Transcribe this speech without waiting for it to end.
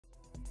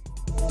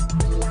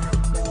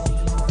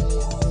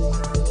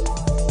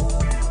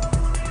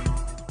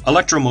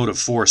Electromotive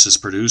force is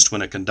produced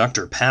when a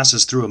conductor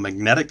passes through a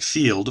magnetic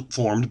field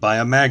formed by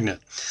a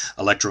magnet.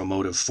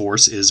 Electromotive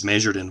force is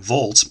measured in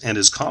volts and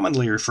is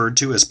commonly referred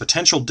to as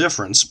potential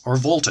difference or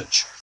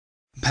voltage.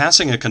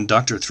 Passing a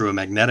conductor through a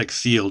magnetic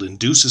field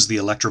induces the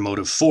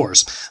electromotive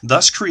force,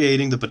 thus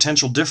creating the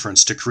potential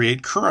difference to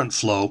create current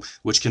flow,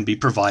 which can be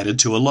provided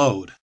to a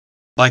load.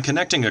 By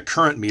connecting a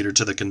current meter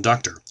to the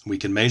conductor, we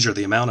can measure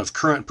the amount of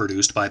current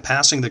produced by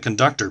passing the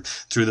conductor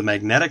through the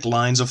magnetic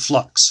lines of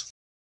flux.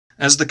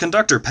 As the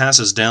conductor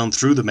passes down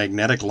through the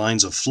magnetic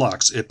lines of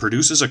flux, it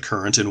produces a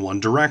current in one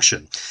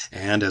direction,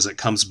 and as it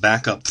comes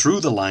back up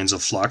through the lines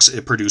of flux,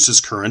 it produces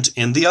current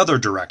in the other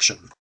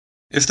direction.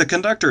 If the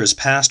conductor is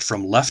passed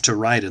from left to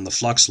right in the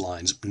flux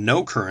lines,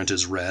 no current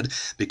is read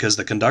because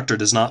the conductor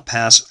does not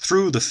pass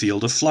through the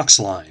field of flux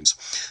lines.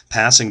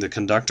 Passing the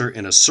conductor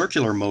in a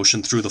circular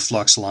motion through the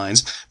flux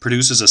lines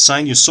produces a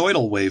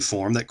sinusoidal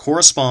waveform that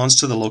corresponds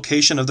to the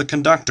location of the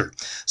conductor.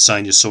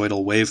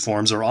 Sinusoidal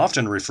waveforms are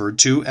often referred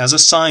to as a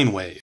sine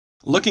wave.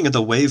 Looking at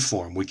the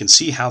waveform, we can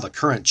see how the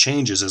current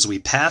changes as we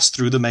pass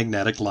through the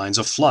magnetic lines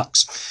of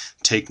flux.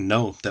 Take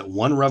note that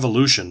one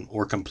revolution,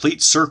 or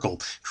complete circle,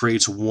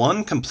 creates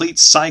one complete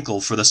cycle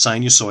for the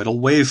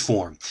sinusoidal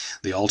waveform.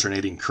 The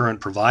alternating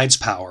current provides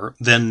power,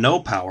 then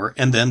no power,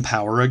 and then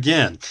power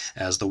again,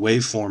 as the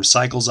waveform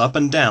cycles up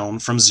and down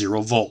from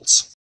 0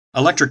 volts.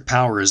 Electric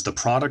power is the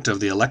product of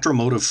the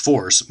electromotive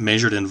force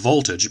measured in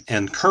voltage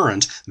and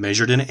current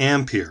measured in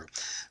ampere.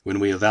 When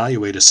we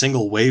evaluate a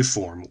single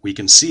waveform, we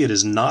can see it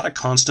is not a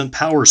constant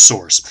power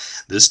source.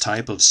 This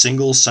type of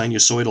single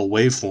sinusoidal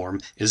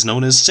waveform is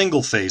known as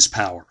single-phase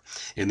power.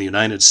 In the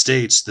United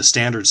States, the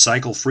standard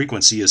cycle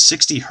frequency is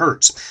 60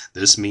 Hz.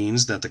 This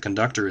means that the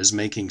conductor is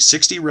making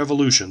 60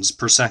 revolutions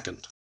per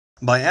second.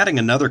 By adding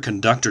another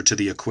conductor to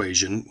the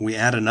equation, we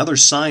add another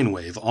sine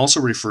wave, also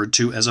referred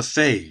to as a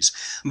phase.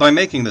 By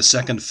making the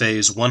second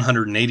phase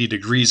 180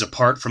 degrees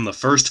apart from the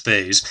first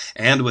phase,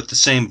 and with the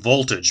same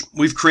voltage,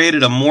 we've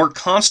created a more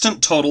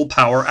constant total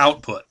power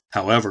output.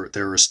 However,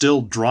 there are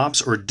still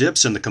drops or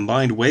dips in the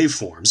combined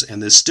waveforms,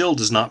 and this still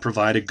does not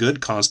provide a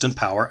good constant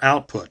power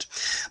output.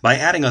 By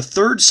adding a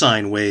third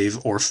sine wave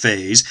or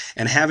phase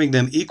and having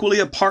them equally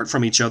apart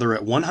from each other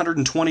at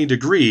 120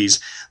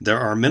 degrees, there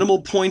are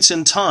minimal points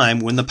in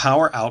time when the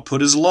power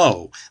output is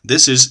low.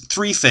 This is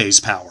three-phase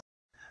power.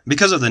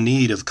 Because of the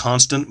need of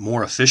constant,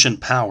 more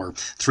efficient power,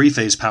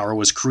 three-phase power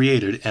was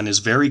created and is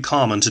very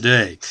common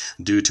today.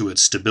 Due to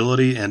its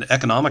stability and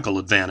economical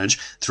advantage,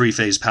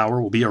 three-phase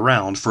power will be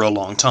around for a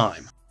long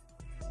time.